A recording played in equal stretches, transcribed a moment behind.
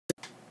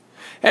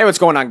Hey, what's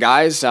going on,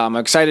 guys? I'm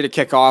excited to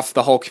kick off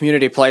the whole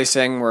community play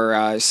thing.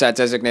 We're set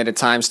designated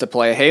times to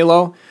play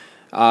Halo,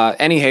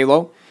 any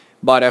Halo.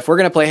 But if we're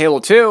going to play Halo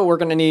 2, we're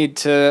going to need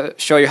to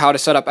show you how to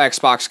set up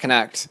Xbox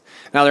Connect.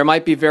 Now, there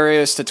might be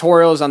various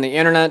tutorials on the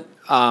internet.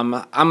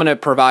 I'm going to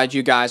provide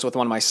you guys with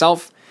one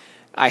myself.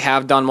 I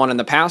have done one in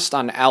the past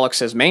on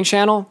Alex's main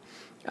channel.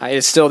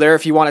 It's still there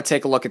if you want to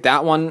take a look at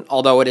that one,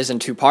 although it is in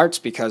 2 parts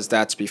because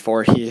that's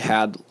before he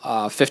had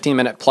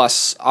 15-minute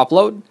plus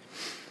upload.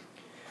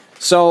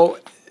 So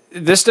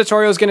this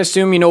tutorial is going to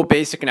assume you know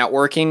basic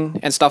networking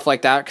and stuff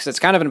like that, because it's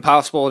kind of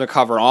impossible to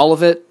cover all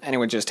of it, and it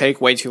would just take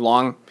way too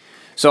long.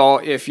 So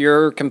if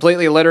you're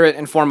completely illiterate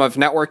in form of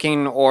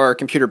networking or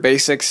computer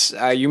basics,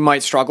 you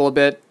might struggle a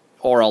bit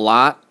or a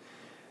lot.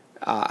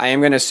 I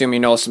am going to assume you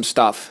know some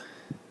stuff.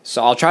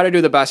 So I'll try to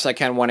do the best I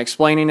can when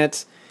explaining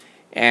it.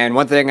 And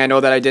one thing I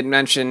know that I didn't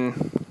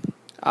mention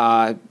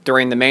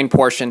during the main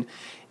portion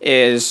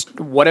is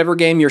whatever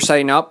game you're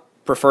setting up,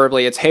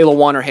 preferably it's Halo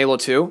 1 or Halo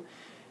 2,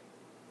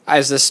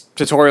 as this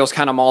tutorial is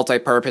kind of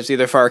multi-purpose,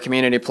 either for our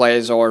community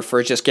plays or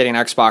for just getting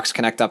Xbox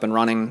Connect up and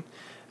running.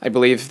 I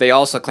believe they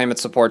also claim it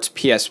supports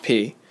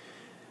PSP.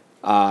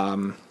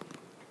 But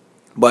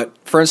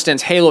for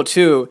instance, Halo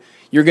 2,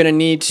 you're going to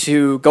need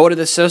to go to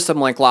the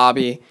System Link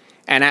lobby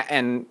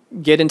and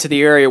get into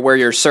the area where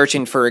you're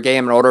searching for a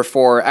game in order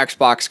for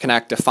Xbox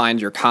Connect to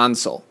find your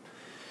console.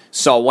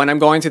 So when I'm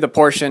going through the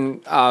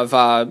portion of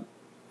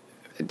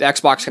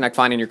Xbox Connect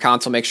finding your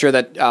console, make sure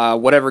that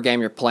whatever game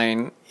you're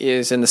playing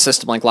is in the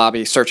System Link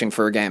lobby searching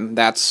for a game.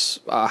 That's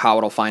how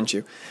it'll find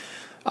you.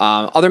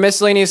 Other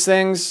miscellaneous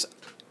things,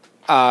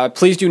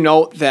 please do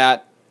note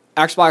that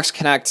Xbox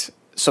Connect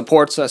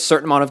supports a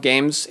certain amount of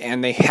games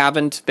and they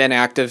haven't been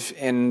active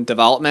in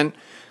development,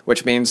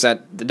 which means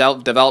that the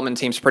development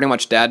team's pretty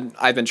much dead.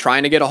 I've been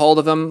trying to get a hold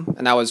of them,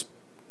 and that was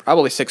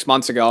probably 6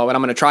 months ago, and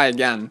I'm going to try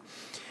again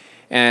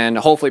and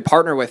hopefully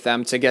partner with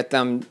them to get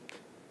them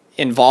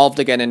involved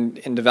again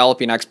in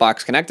developing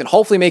Xbox Connect and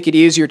hopefully make it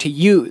easier to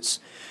use.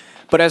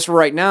 But as for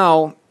right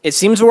now, it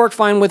seems to work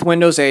fine with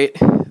Windows 8,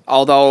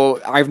 although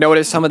I've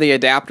noticed some of the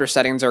adapter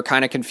settings are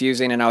kind of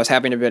confusing and I was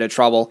having a bit of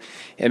trouble.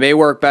 It may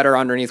work better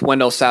underneath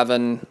Windows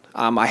 7.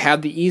 I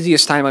had the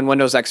easiest time on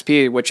Windows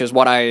XP, which is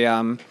what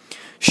I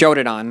showed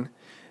it on.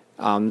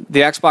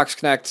 The Xbox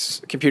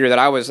Connect computer that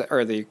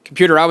the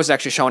computer I was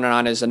actually showing it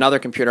on is another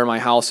computer in my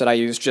house that I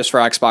use just for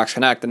Xbox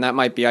Connect, and that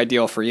might be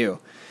ideal for you.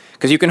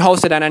 Because you can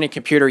host it on any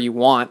computer you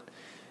want.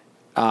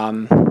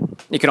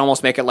 You can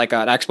almost make it like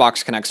an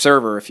Xbox Connect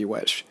server if you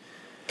wish.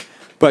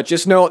 But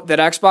just note that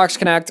Xbox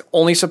Connect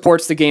only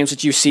supports the games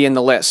that you see in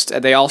the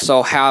list. They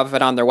also have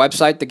it on their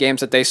website, the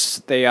games that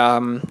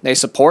they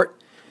support.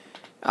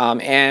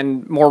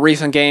 And more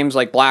recent games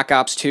like Black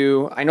Ops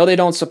 2. I know they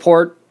don't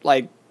support,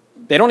 they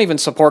don't even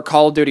support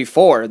Call of Duty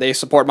 4. They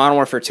support Modern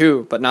Warfare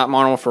 2, but not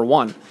Modern Warfare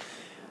 1.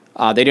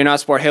 They do not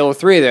support Halo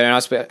 3. They do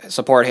not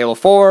support Halo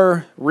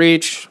 4,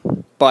 Reach.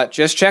 But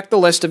just check the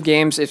list of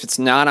games. If it's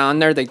not on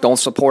there, they don't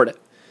support it.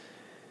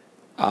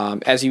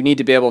 As you need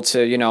to be able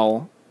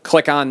to,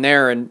 click on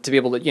there and to be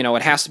able to,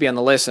 it has to be on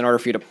the list in order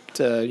for you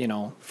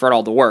to for it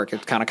all to work.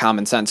 It's kind of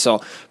common sense.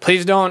 So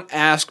please don't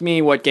ask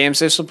me what games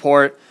they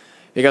support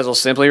because I'll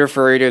simply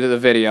refer you to the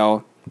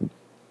video.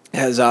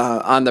 As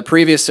on the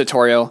previous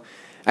tutorial,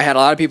 I had a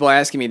lot of people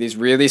asking me these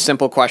really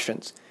simple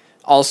questions.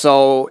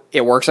 Also,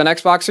 it works on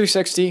Xbox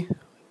 360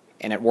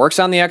 and it works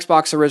on the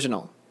Xbox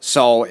original.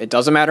 So it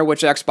doesn't matter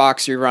which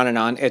Xbox you're running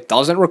on. It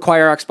doesn't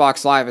require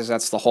Xbox Live, as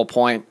that's the whole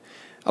point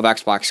of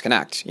Xbox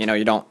Connect.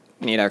 You don't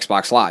need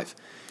Xbox Live.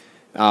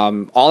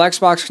 All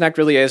Xbox Connect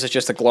really is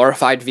just a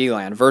glorified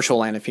VLAN, virtual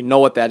LAN, if you know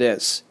what that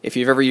is. If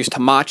you've ever used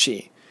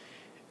Hamachi,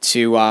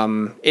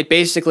 it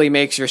basically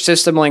makes your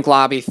System Link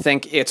lobby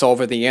think it's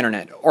over the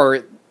internet.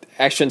 Or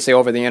I shouldn't say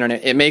over the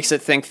internet. It makes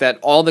it think that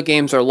all the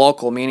games are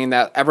local, meaning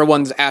that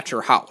everyone's at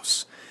your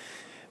house.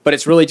 But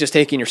it's really just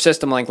taking your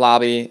System Link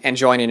lobby and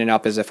joining it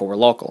up as if it were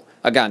local.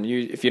 Again,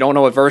 if you don't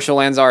know what virtual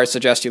LANs are, I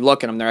suggest you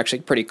look at them. They're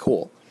actually pretty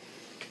cool.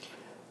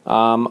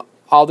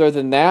 Other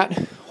than that,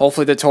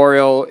 hopefully the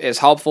tutorial is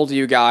helpful to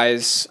you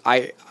guys.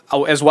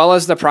 As well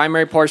as the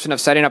primary portion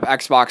of setting up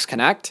Xbox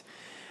Connect,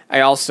 I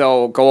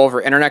also go over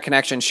internet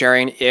connection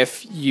sharing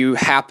if you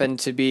happen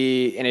to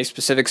be in a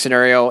specific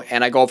scenario,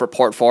 and I go over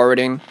port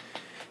forwarding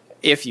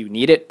if you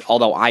need it,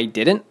 although I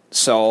didn't.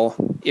 So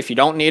if you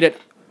don't need it,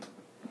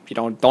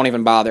 don't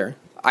even bother.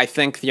 I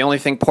think the only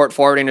thing port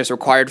forwarding is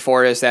required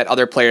for is that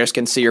other players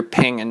can see your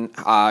ping and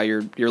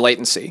your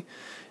latency.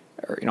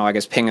 Or, I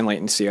guess ping and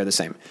latency are the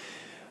same.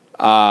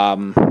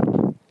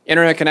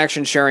 Internet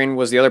connection sharing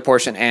was the other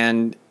portion,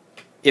 and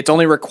it's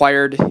only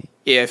required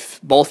if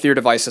both your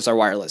devices are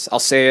wireless. I'll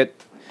say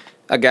it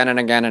again and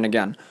again and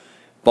again.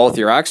 Both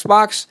your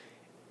Xbox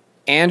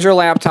and your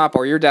laptop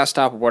or your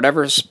desktop or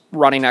whatever's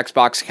running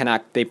Xbox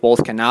Connect, they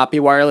both cannot be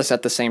wireless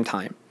at the same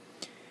time.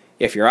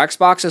 If your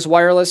Xbox is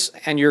wireless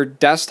and your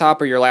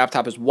desktop or your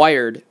laptop is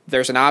wired,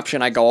 there's an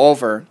option I go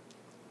over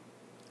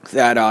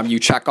that you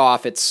check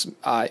off. It's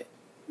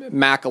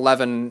Mac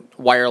 11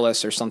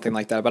 wireless or something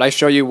like that. But I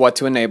show you what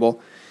to enable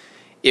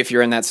if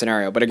you're in that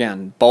scenario. But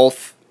again,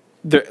 both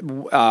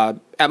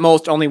at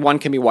most only one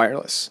can be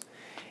wireless.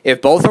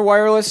 If both are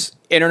wireless,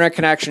 internet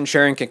connection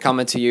sharing can come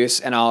into use,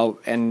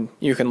 and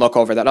you can look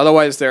over that.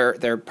 Otherwise,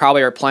 there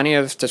probably are plenty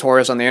of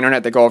tutorials on the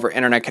internet that go over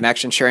internet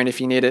connection sharing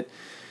if you need it.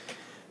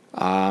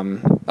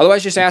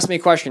 Otherwise, just ask me a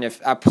question.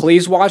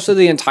 Please watch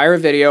the entire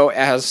video,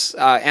 as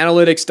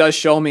analytics does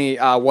show me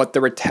what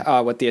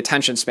the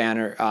attention span,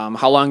 or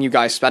how long you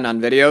guys spend on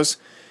videos.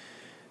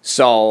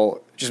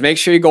 So just make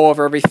sure you go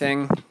over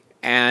everything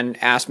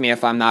and ask me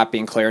if I'm not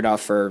being clear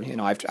enough. Or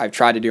I've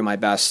tried to do my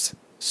best.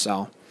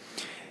 So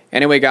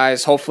anyway,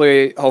 guys,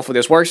 hopefully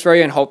this works for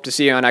you, and hope to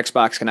see you on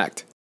Xbox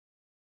Connect.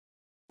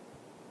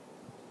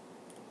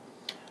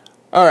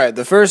 Alright,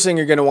 the first thing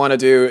you're going to want to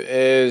do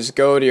is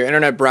go to your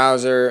internet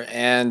browser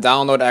and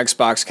download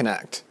Xbox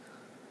Connect.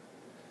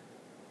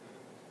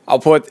 I'll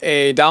put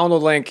a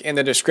download link in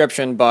the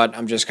description, but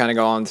I'm just kind of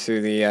going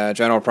through the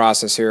general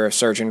process here of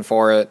searching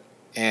for it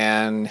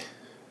and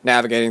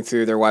navigating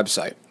through their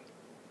website.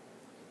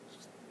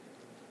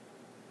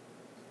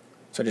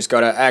 So just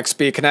go to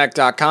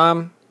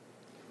xbconnect.com,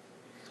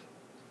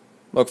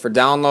 look for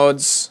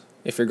downloads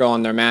if you're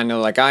going there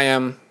manually like I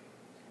am.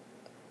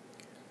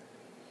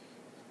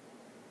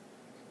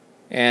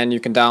 And you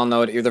can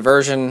download either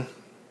version.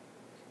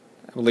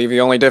 I believe the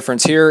only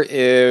difference here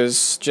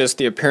is just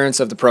the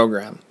appearance of the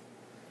program.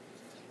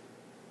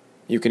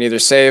 You can either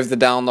save the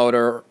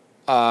downloader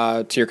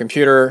to your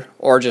computer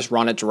or just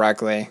run it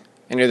directly.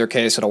 In either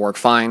case, it'll work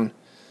fine.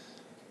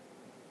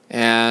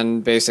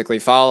 And basically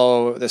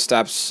follow the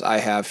steps I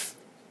have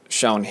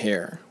shown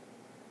here.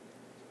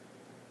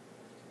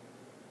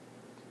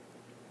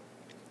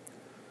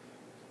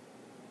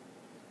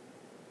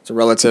 It's a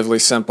relatively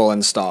simple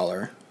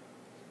installer.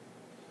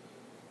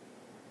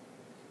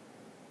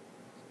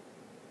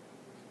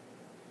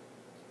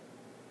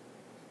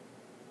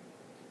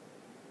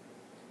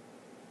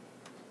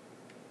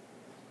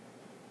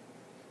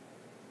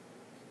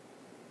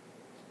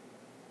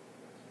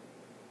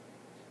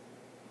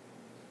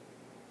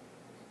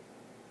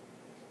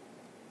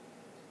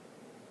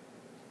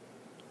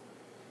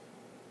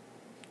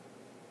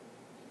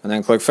 And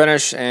then click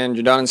Finish, and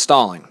you're done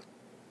installing.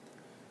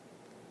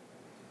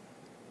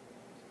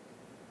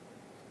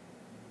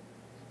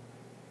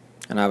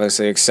 And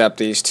obviously accept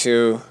these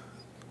two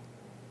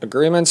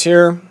agreements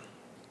here.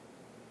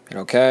 Hit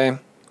OK. And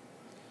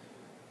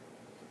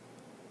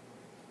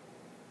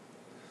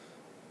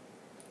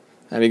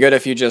it'd be good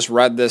if you just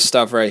read this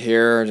stuff right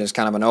here, just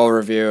kind of an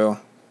overview.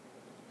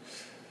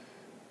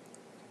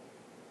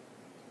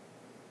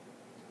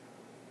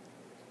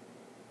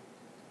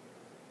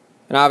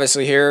 And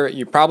obviously here,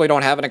 you probably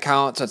don't have an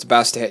account, so it's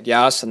best to hit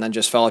yes and then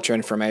just fill out your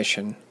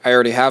information. I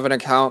already have an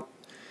account,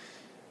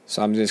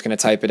 so I'm just going to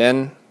type it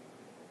in,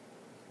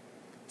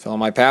 fill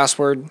in my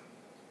password.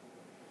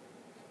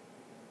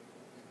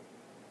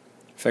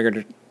 Figured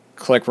to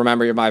click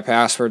remember my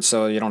password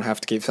so you don't have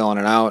to keep filling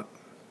it out.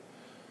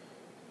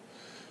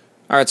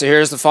 Alright, so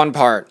here's the fun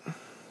part.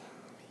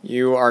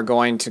 You are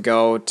going to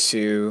go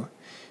to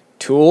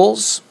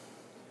Tools,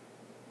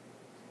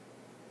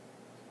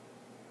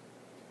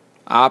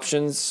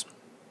 Options,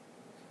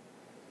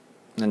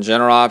 and then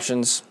General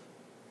Options,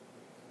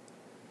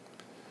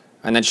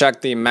 and then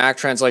check the Mac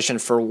translation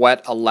for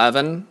WET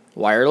 11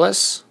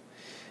 wireless.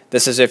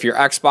 This is if your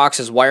Xbox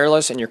is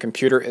wireless and your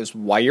computer is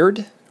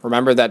wired.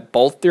 Remember that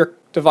both your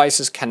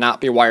devices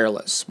cannot be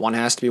wireless. One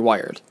has to be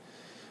wired.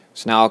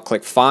 So now I'll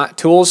click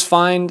Tools,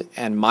 Find,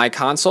 and My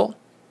Console.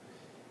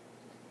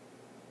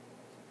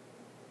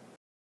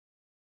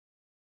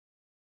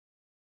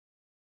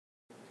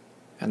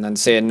 And then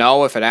say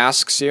no if it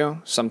asks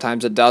you.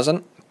 Sometimes it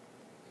doesn't.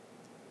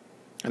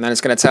 And then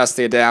it's going to test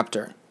the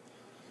adapter.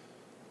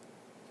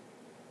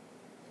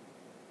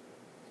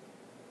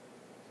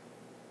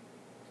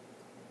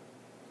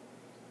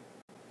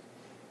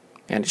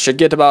 And it should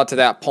get about to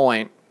that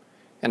point,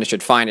 and it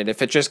should find it.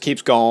 If it just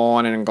keeps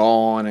going and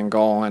going and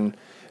going,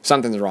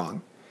 something's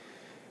wrong.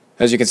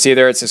 As you can see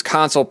there, it says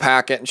console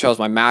packet and shows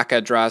my MAC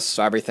address,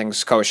 so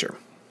everything's kosher.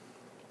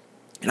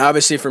 And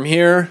obviously from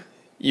here,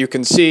 you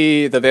can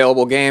see the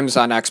available games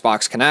on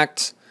Xbox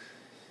Connect.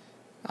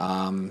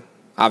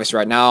 Obviously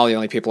right now, the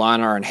only people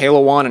on are in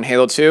Halo 1 and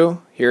Halo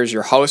 2. Here's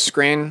your host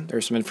screen.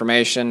 There's some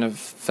information of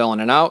filling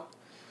it out.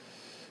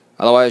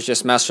 Otherwise,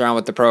 just mess around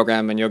with the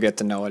program and you'll get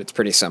to know it. It's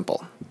pretty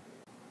simple.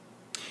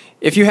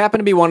 If you happen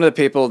to be one of the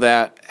people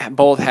that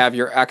both have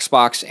your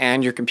Xbox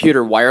and your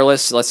computer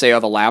wireless, let's say you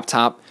have a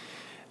laptop,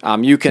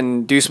 you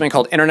can do something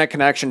called internet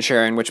connection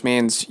sharing, which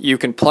means you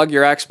can plug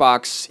your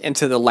Xbox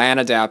into the LAN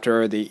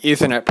adapter or the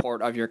Ethernet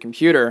port of your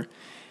computer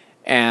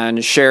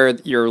and share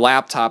your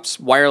laptop's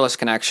wireless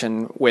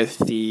connection with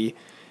the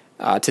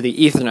to the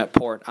Ethernet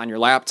port on your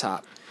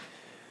laptop.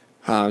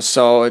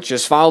 So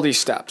just follow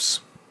these steps.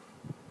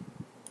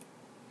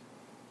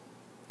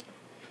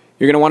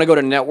 You're going to want to go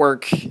to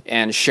Network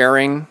and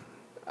Sharing.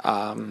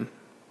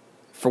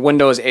 For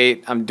Windows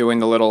 8, I'm doing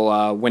the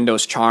little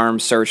Windows Charm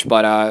search,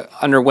 but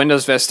under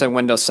Windows Vista and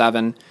Windows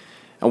 7,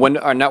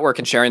 our Network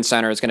and Sharing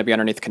Center is going to be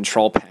underneath the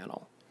Control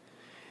Panel.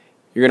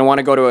 You're going to want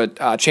to go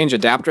to Change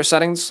Adapter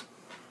Settings,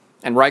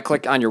 and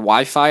right-click on your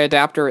Wi-Fi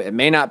adapter. It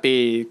may not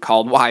be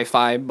called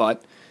Wi-Fi,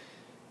 but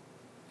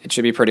it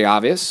should be pretty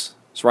obvious.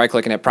 So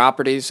right-click in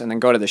Properties, and then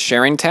go to the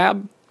Sharing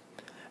tab,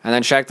 and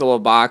then check the little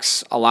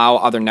box, Allow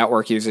other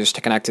network users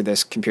to connect to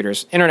this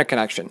computer's internet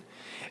connection.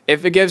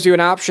 If it gives you an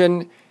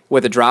option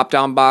with a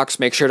drop-down box,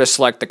 make sure to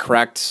select the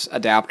correct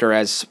adapter,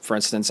 as, for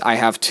instance, I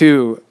have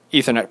 2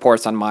 Ethernet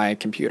ports on my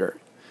computer.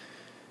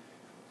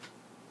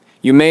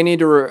 You may need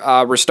to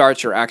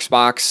restart your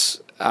Xbox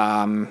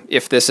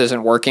if this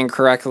isn't working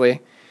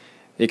correctly,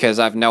 because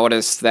I've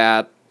noticed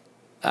that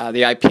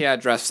the IP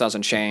address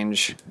doesn't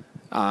change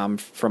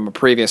from a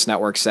previous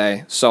network,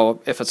 say.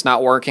 So if it's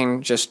not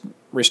working, just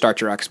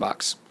restart your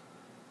Xbox.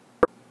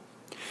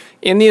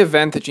 In the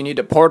event that you need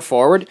to port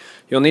forward,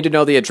 you'll need to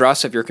know the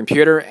address of your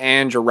computer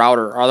and your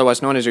router,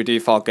 otherwise known as your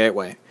default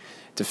gateway.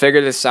 To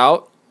figure this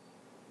out,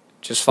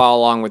 just follow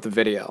along with the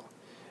video.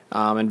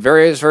 In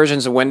various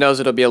versions of Windows,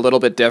 it'll be a little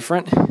bit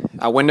different.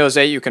 Windows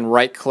 8, you can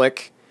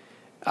right-click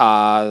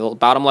the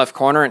bottom left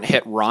corner and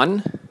hit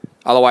Run.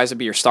 Otherwise, it'd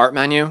be your Start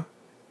menu,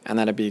 and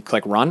then it'd be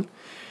click Run.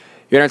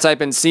 You're going to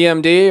type in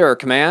CMD or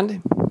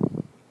Command,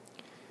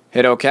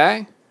 hit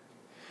OK.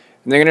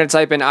 And then you're going to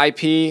type in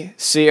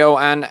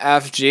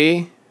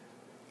IPCONFG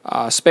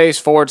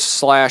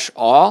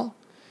 /all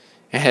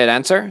and hit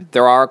Enter.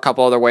 There are a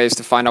couple other ways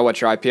to find out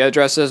what your IP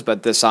address is,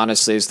 but this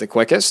honestly is the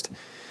quickest.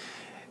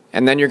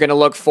 And then you're going to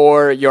look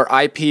for your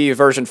IP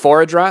version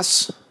 4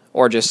 address,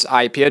 or just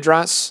IP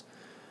address,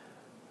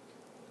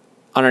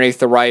 underneath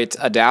the right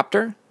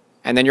adapter.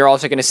 And then you're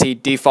also going to see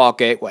default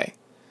gateway.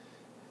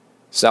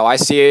 So I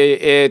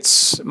see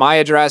my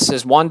address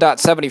is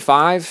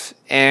 1.75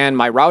 and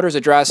my router's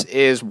address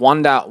is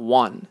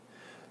 1.1.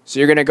 So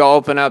you're going to go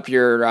open up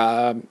your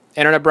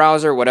internet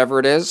browser, whatever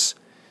it is.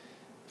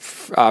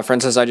 For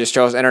instance, I just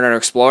chose Internet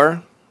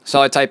Explorer.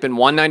 So I type in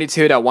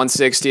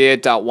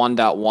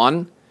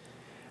 192.168.1.1.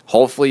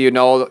 Hopefully you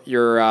know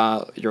your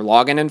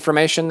login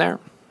information there.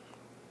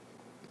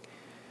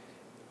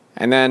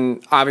 And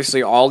then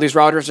obviously all these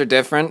routers are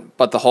different,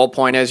 but the whole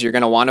point is you're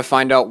going to want to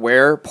find out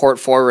where port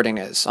forwarding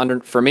is.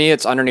 For me,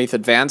 it's underneath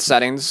Advanced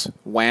Settings,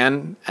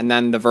 WAN, and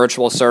then the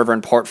Virtual Server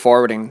and Port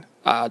Forwarding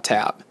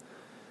tab.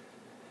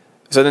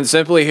 So then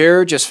simply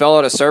here, just fill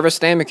out a service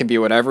name. It can be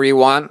whatever you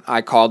want.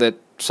 I called it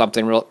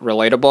something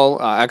relatable,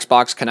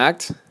 Xbox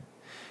Connect.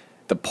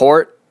 The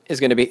port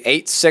is going to be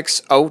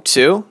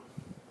 8602.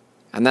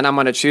 And then I'm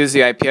going to choose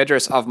the IP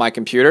address of my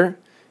computer.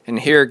 And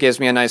here it gives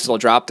me a nice little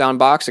drop-down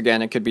box.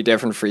 Again, it could be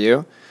different for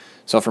you.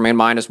 So for me,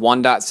 mine is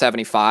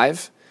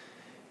 1.75.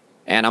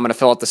 And I'm going to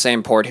fill out the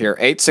same port here,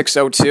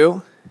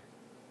 8602.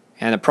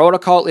 And the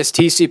protocol is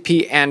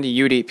TCP and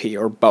UDP,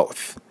 or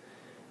both.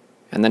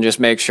 And then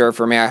just make sure,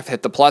 for me, I have to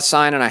hit the plus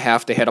sign and I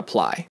have to hit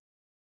apply.